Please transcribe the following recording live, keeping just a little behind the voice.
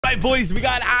right, boys, we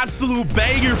got an absolute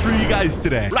banger for you guys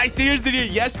today. Right, so here's the deal.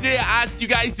 Yesterday, I asked you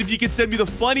guys if you could send me the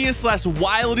funniest /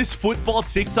 wildest football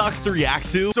TikToks to react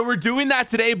to. So we're doing that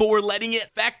today, but we're letting it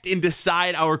affect and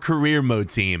decide our career mode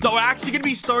team. So we're actually going to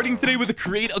be starting today with a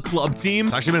create a club team.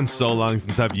 It's actually been so long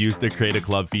since I've used the create a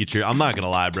club feature. I'm not going to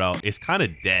lie, bro. It's kind of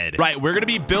dead. Right, we're going to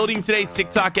be building today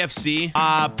TikTok FC.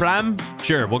 Prem?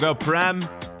 Sure, we'll go Prem.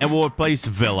 And we'll replace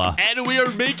Villa. And we are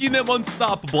making them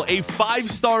unstoppable. A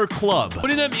 5-star club.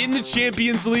 Putting them in the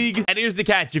Champions League. And here's the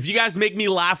catch. If you guys make me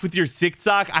laugh with your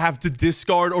TikTok, I have to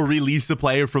discard or release a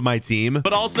player from my team.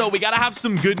 But also, we gotta have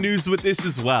some good news with this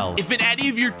as well. If in any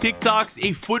of your TikToks,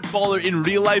 a footballer in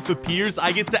real life appears,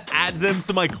 I get to add them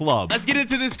to my club. Let's get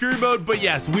into this career mode. But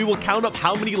yes, we will count up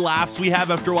how many laughs we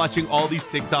have after watching all these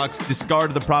TikToks,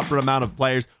 discard the proper amount of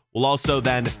players. We'll also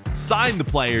then sign the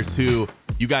players who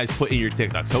you guys put in your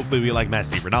TikToks. Hopefully we like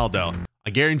Messi, Ronaldo. I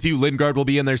guarantee you Lingard will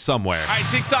be in there somewhere. All right,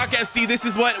 TikTok FC. This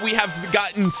is what we have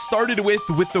gotten started with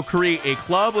the create a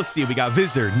club. Let's see. We got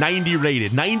Visor, 90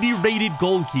 rated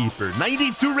goalkeeper,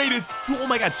 92 rated. Oh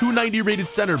my God, 290 rated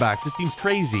center backs. This team's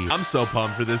crazy. I'm so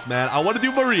pumped for this, man. I want to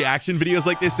do more reaction videos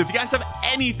like this. So if you guys have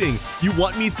anything you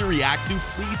want me to react to,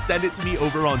 please send it to me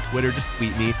over on Twitter. Just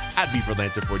tweet me at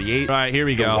BFordLancer48. All right, here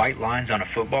we go. The white lines on a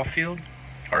football field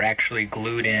are actually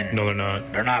glued in. No, they're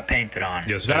not. They're not painted on.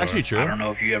 Yes, is that actually true? I don't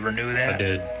know if you ever knew that. I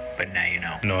did. But now you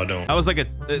know. No, I don't. That was like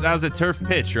a turf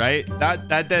pitch, right?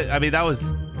 I mean, that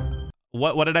was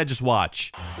what did I just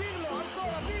watch?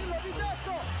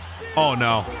 Oh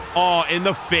no. Oh, in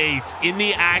the face. In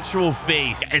the actual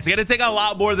face. It's gonna take a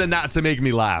lot more than that to make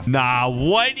me laugh. Nah,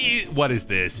 what is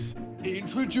this?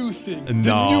 Introducing No.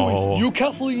 the newest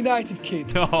Newcastle United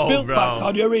kit, No, built bro. by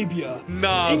Saudi Arabia.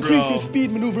 No, Increase bro. your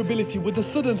speed maneuverability with the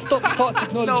sudden stop-start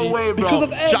technology. No way, bro. Because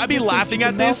of Should I be air laughing resistance,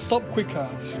 at you now this? Stop quicker.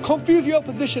 Confuse your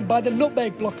opposition by the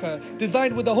nutmeg blocker,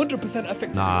 designed with 100%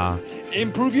 effectiveness. Nah.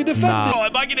 Improve your defending. Nah. Oh,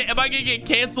 am I gonna get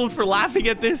canceled for laughing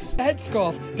at this?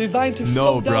 Headscarf, designed to No,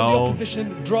 slow down bro. the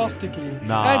opposition drastically.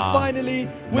 Nah. And finally,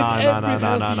 with every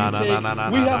penalty you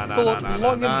take, we have thought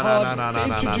long and hard to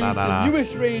introduce the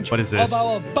newest range What is this? of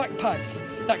our backpacks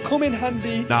that come in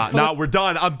handy. Nah, we're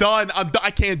done. I'm done.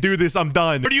 I can't do this. I'm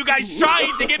done. What are you guys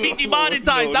trying to get me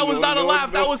demonetized? That was not a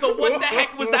laugh. That was a what the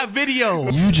heck was that video?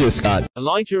 You just got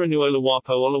Elijah Anuola Wapo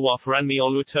Olawafaranmi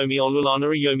Oluwatomi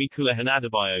Olulana Yomi Kulahan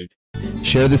Adebayode.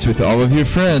 share this with all of your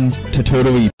friends to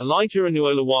totally Elijah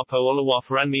Anuola Wapo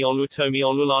Olawafaranmi Oluwatomi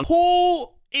Olulana. Who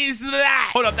is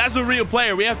that? Hold up, that's a real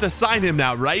player. We have to sign him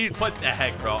now, right? What the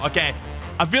heck, bro? Okay,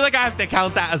 I feel like I have to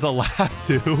count that as a laugh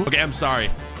too. Okay, I'm sorry.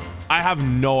 I have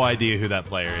no idea who that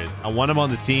player is. I want him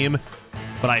on the team,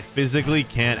 but I physically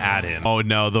can't add him. Oh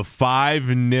no, the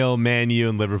 5-0 Man U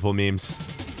and Liverpool memes.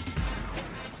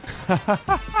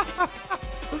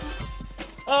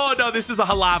 Oh no, this is a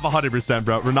laugh 100%,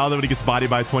 bro. Ronaldo when he gets bodied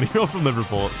by a 20-year-old from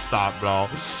Liverpool. Stop, bro.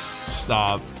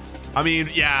 Stop. I mean,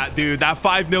 yeah, dude, that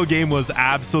 5-0 game was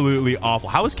absolutely awful.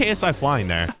 How is KSI flying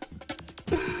there?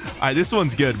 All right, this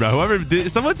one's good, bro.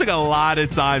 Someone took a lot of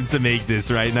time to make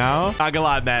this right now. Not gonna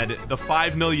lie, man. The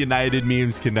 5-0 United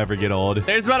memes can never get old.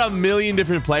 There's about 1 million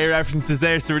different player references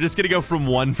there, so we're just gonna go from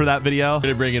one for that video. I'm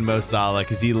gonna bring in Mo Salah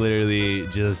because he literally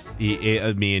just he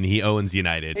owns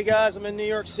United. Hey guys, I'm in New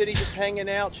York City, just hanging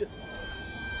out.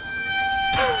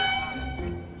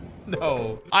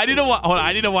 No, I need to watch. Hold on,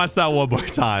 I need to watch that one more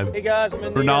time. Hey guys, I'm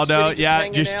in New York Ronaldo, City, yeah,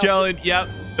 hanging just out. chilling. Yep,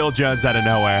 Phil Jones out of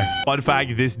nowhere. Fun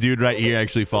fact: this dude right here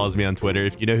actually follows me on Twitter.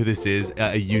 If you know who this is,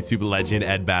 a YouTube legend,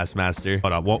 Ed Bassmaster.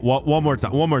 Hold on, one more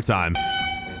time. One more time.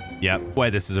 Yep. Boy,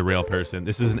 this is a real person.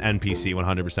 This is an NPC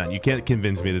 100%. You can't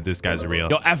convince me that this guy's real.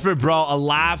 Yo, effort, bro. A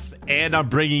laugh, and I'm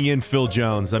bringing in Phil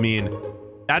Jones. I mean,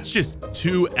 that's just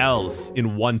 2 L's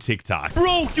in one TikTok.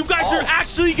 Bro, you guys are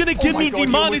actually gonna get me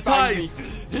demonetized.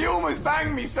 He almost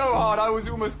banged me so hard, I was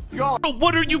almost gone. Bro,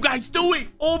 what are you guys doing?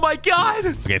 Oh my God.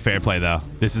 Okay, fair play though.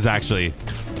 This is actually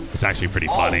pretty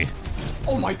funny.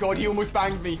 Oh my God, he almost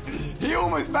banged me. He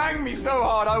almost banged me so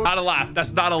hard. Not a laugh.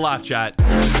 That's not a laugh, chat.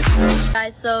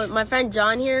 Guys, so my friend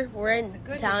John here, we're in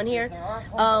town here.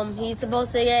 He's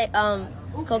supposed to get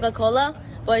Coca-Cola,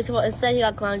 but instead he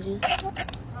got clown juice.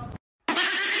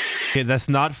 Okay, that's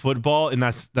not football, and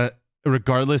that.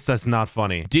 Regardless, that's not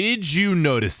funny. Did you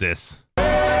notice this?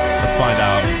 Let's find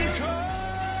out.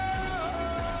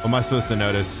 What am I supposed to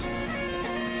notice?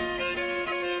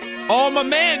 Oh, my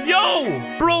man.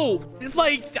 Yo, bro. It's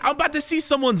like I'm about to see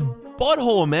someone's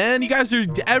butthole, man. You guys are...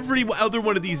 Every other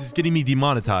one of these is getting me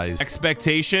demonetized.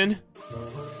 Expectation.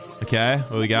 Okay,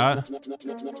 what we got?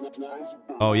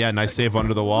 Oh, yeah. Nice save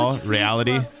under the wall.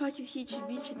 Reality.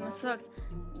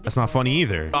 That's not funny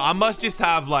either. I must just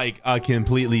have like a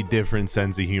completely different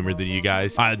sense of humor than you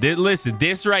guys. Listen,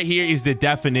 this right here is the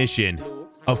definition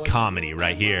of comedy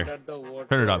right here.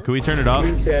 Turn it up. Can we turn it up?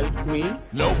 Help me.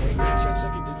 Nope.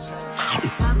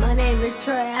 My name is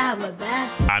Troy. I have a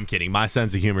bastard. I'm kidding. My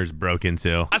sense of humor is broken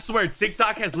too. I swear,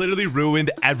 TikTok has literally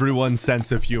ruined everyone's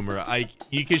sense of humor. Like,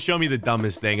 you can show me the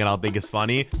dumbest thing and I'll think it's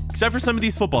funny, except for some of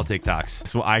these football TikToks.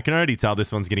 So I can already tell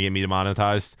this one's gonna get me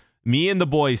demonetized. Me and the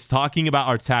boys talking about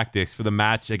our tactics for the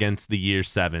match against the year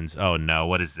 7s. Oh no,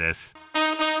 what is this?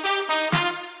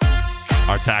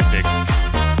 Our tactics.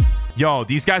 Yo,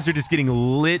 these guys are just getting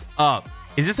lit up.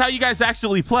 Is this how you guys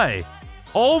actually play?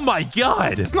 Oh my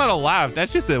God. It's not a laugh.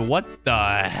 That's just a, what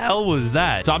the hell was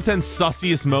that? Top 10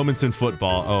 sussiest moments in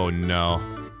football. Oh no.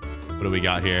 What do we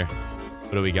got here?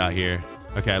 What do we got here?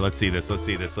 Okay, let's see this. Let's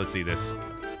see this. Let's see this.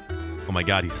 Oh my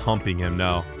God, he's humping him.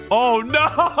 No. Oh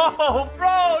no,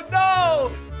 bro, no,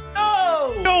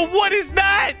 no. No, what is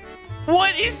that?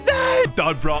 What is that? I'm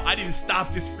done, bro. I need to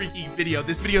stop this freaking video.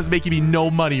 This video is making me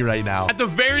no money right now. At the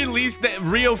very least, that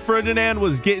Rio Ferdinand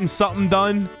was getting something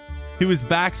done to his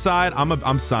backside.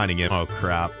 I'm signing it. Oh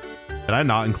crap. Did I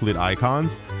not include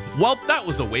icons? Well, that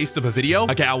was a waste of a video.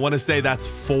 Okay, I want to say that's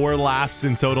 4 laughs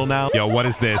in total now. Yo, what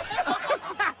is this?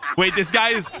 Wait, this guy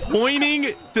is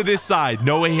pointing to this side.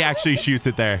 No way he actually shoots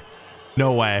it there.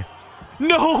 No way.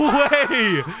 No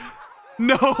way.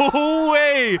 No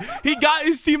way. He got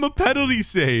his team a penalty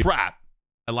save. Crap.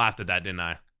 I laughed at that, didn't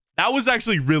I? That was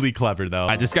actually really clever, though. All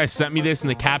right, this guy sent me this, and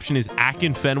the caption is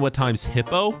Akinfenwa times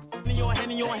Hippo.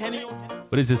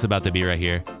 What is this about to be right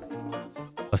here?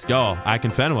 Let's go.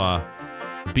 Akinfenwa.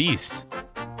 Beast.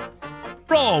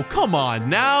 Bro, come on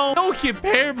now. Don't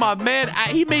compare my man.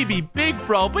 He may be big,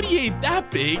 bro, but he ain't that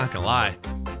big. Not gonna lie.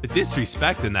 The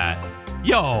disrespect in that.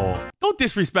 Yo, don't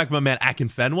disrespect my man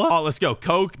Akinfenwa. Oh, let's go.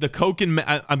 Coke. The Coke and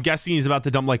I'm guessing he's about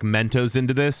to dump like Mentos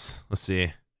into this. Let's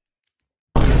see.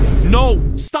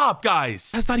 No, stop,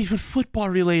 guys. That's not even football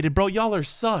related, bro. Y'all are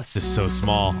sus. This is so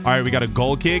small. All right, we got a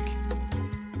goal kick.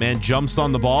 Man jumps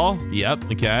on the ball.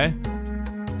 Yep. Okay.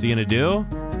 What's he gonna do?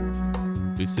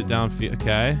 Boost it down.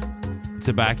 Okay. It's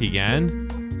it back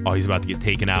again. Oh, he's about to get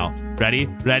taken out. Ready?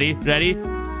 Ready? Ready?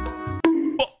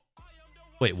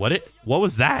 Wait, what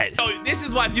was that? Oh, this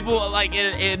is why people like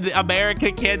in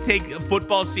America can't take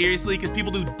football seriously, because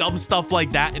people do dumb stuff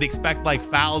like that and expect like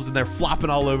fouls and they're flopping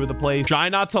all over the place. Try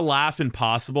not to laugh.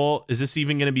 Impossible. Is this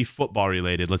even going to be football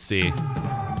related? Let's see.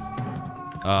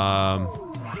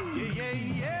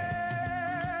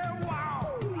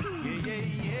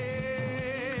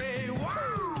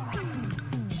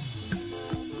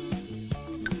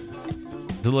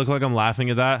 Does it look like I'm laughing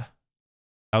at that?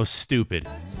 That was stupid.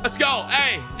 Let's go.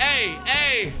 Hey, hey,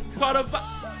 hey. Baby,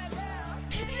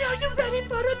 are you ready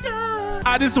for the night?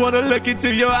 I just want to look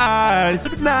into your eyes.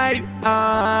 Night.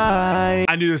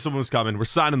 I knew this one was coming. We're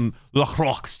signing Le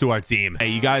Crocs to our team. Hey,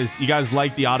 you guys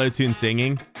like the auto-tune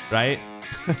singing, right?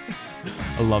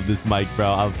 I love this mic,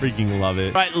 bro. I freaking love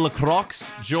it. All right, Le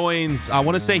Crocs joins. I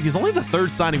want to say he's only the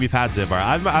 3rd signing we've had so far.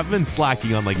 I've been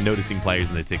slacking on like noticing players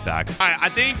in the TikToks. All right, I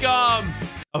think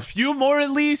a few more at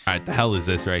least. All right, the hell is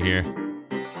this right here?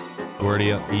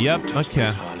 Already up. Yep.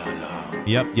 Okay.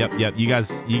 Yep. You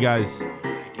guys.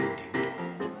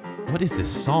 What is this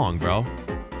song, bro?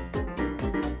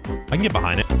 I can get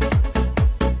behind it.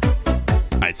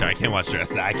 All right, sorry, I can't watch the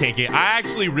rest of that. I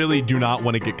actually really do not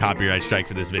want to get copyright strike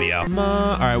for this video.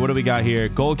 All right, what do we got here?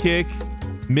 Goal kick.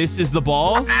 Misses the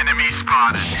ball. Enemy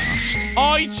spotted.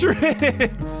 Oh, he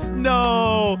trips.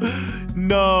 No,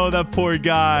 that poor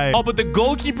guy. Oh, but the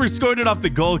goalkeeper scored it off the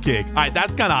goal kick. All right,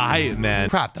 that's kind of hype, man.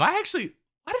 Crap, why did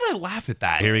I laugh at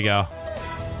that? Here we go.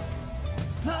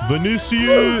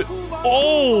 Vinicius.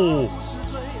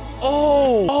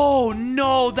 Oh,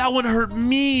 no, that one hurt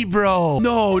me, bro.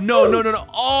 No.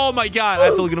 Oh my God, I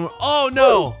have to look at him. Oh,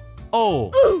 no.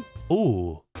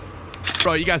 Oh.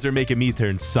 Bro, you guys are making me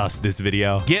turn sus this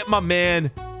video. Get my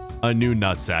man a new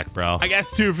nutsack, bro. I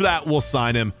guess 2 for that. We'll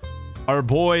sign him. Our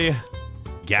boy,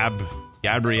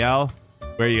 Gabrielle.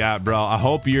 Where you at, bro? I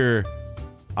hope your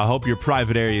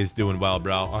private area is doing well,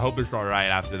 bro. I hope it's all right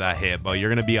after that hit, but you're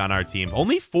going to be on our team.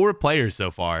 Only 4 players so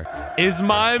far. Is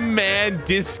my man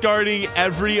discarding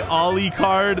every Ollie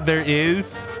card there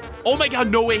is? Oh my God,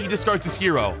 no way he discards his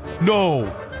hero. No.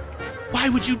 Why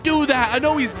would you do that? I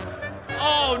know he's...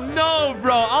 Oh, no,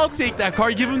 bro. I'll take that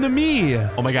card. Give him to me.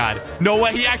 Oh, my God. No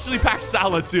way. He actually packs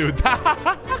Salah, too.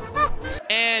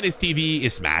 And his TV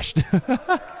is smashed.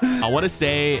 I want to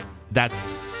say that's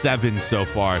 7 so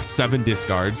far. 7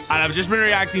 discards. And I've just been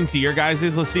reacting to your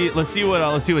guys's. Let's see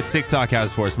what TikTok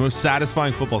has for us. Most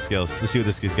satisfying football skills. Let's see what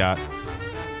this guy's got.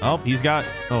 Oh, he's got...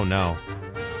 Oh, no.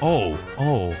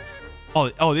 Oh,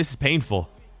 this is painful.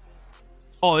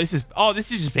 Oh, this is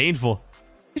just painful.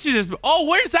 This is just, oh,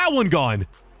 where's that one gone?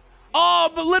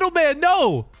 Oh, but little man,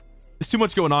 no. There's too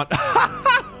much going on.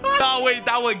 No, wait,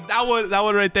 that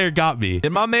one right there got me.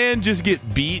 Did my man just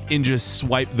get beat and just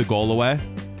swipe the goal away?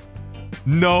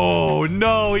 No,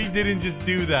 he didn't just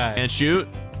do that. Can't shoot.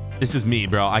 This is me,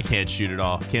 bro. I can't shoot at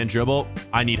all. Can't dribble.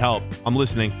 I need help. I'm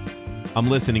listening.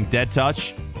 Dead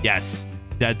touch. Yes,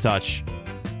 dead touch.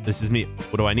 This is me.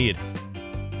 What do I need?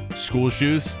 School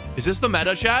shoes. Is this the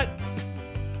meta, chat?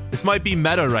 This might be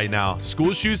meta right now.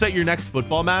 School shoes at your next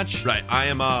football match. Right. I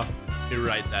am here,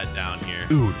 write that down here.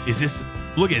 Dude, is this,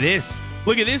 look at this.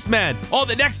 Look at this, man. Oh,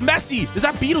 the next Messi. Is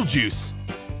that Beetlejuice?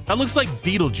 That looks like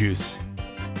Beetlejuice.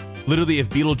 Literally, if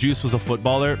Beetlejuice was a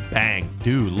footballer, bang.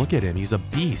 Dude, look at him. He's a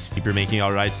beast. Keeper making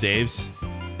all right saves.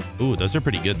 Ooh, those are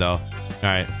pretty good, though. All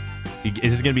right.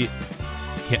 Is this going to be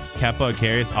Kepa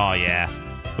Karius? Oh, yeah.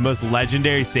 The most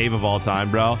legendary save of all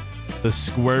time, bro. The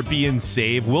Scorpion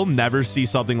save. We'll never see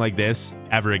something like this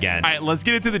ever again. All right, let's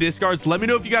get into the discards. Let me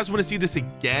know if you guys want to see this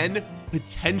again,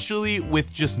 potentially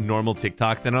with just normal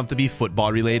TikToks. They don't have to be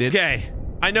football related. Okay.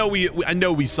 I know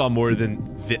we saw more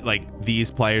than like these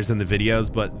players in the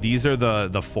videos, but these are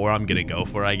the 4 I'm gonna go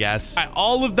for, I guess. All right,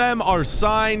 all of them are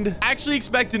signed. Actually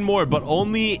expected more, but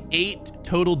only 8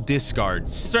 total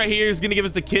discards. This right here is gonna give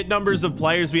us the kit numbers of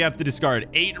players we have to discard.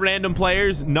 8 random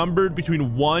players numbered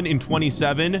between 1 and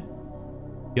 27.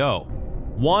 Yo,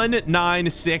 1, 9,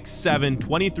 6, 7,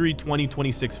 23, 20,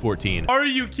 26, 14. Are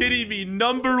you kidding me?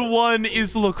 Number 1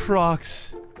 is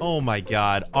Lacroix. Oh my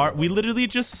God. We literally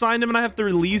just signed him and I have to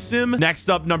release him. Next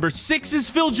up, number 6 is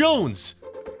Phil Jones.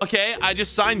 Okay, I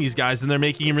just signed these guys and they're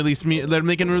making him release me. They're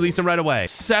making him release him right away.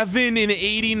 7 and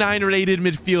 89 rated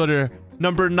midfielder.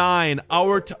 Number 9,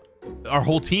 our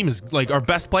whole team is like, our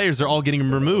best players are all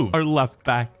getting removed. Our left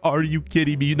back. Are you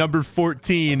kidding me? Number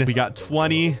 14. We got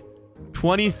 20,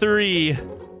 23,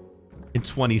 and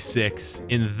 26.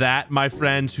 And that, my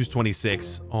friends, who's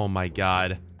 26? Oh my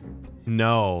God.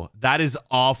 No, that is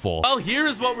awful. Well, here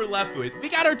is what we're left with. We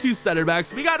got our 2 center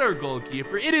backs. We got our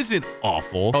goalkeeper. It isn't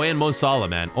awful. Oh, and Mo Salah,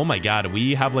 man. Oh my God,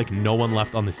 we have like no one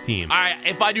left on this team. All right,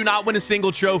 if I do not win a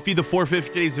single trophy, the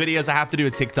 450 days videos, I have to do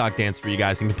a TikTok dance for you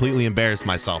guys and completely embarrass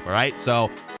myself. All right,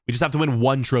 so we just have to win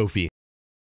 1 trophy.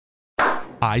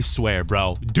 I swear,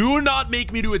 bro. Do not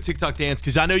make me do a TikTok dance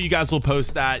because I know you guys will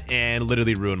post that and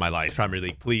literally ruin my life. Premier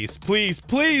League, please, please,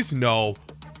 please. No.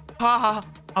 Haha.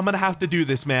 I'm gonna have to do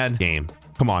this, man. Game.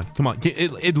 Come on.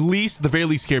 At least, the very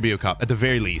least, CAMEO Cup. At the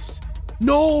very least.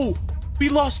 No! We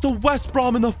lost to West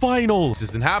Brom in the final. This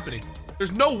isn't happening.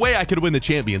 There's no way I could win the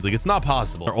Champions League. It's not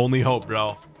possible. Our only hope,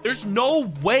 bro. There's no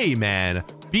way, man.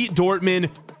 Beat Dortmund.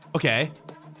 Okay.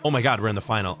 Oh my God, we're in the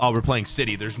final. Oh, we're playing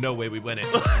City. There's no way we win it.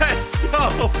 Let's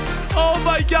go. Oh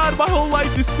my God, my whole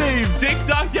life is saved.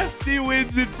 TikTok FC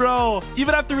wins it, bro.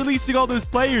 Even after releasing all those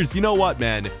players. You know what,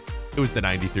 man? It was the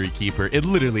 93 keeper. It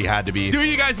literally had to be. Do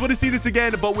you guys want to see this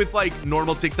again, but with like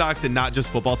normal TikToks and not just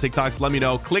football TikToks? Let me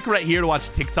know. Click right here to watch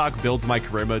TikTok builds my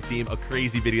career mode team. A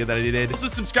crazy video that I did. Also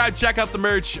subscribe, check out the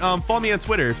merch. Follow me on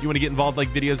Twitter if you want to get involved like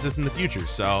videos this in the future.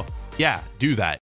 So yeah, do that.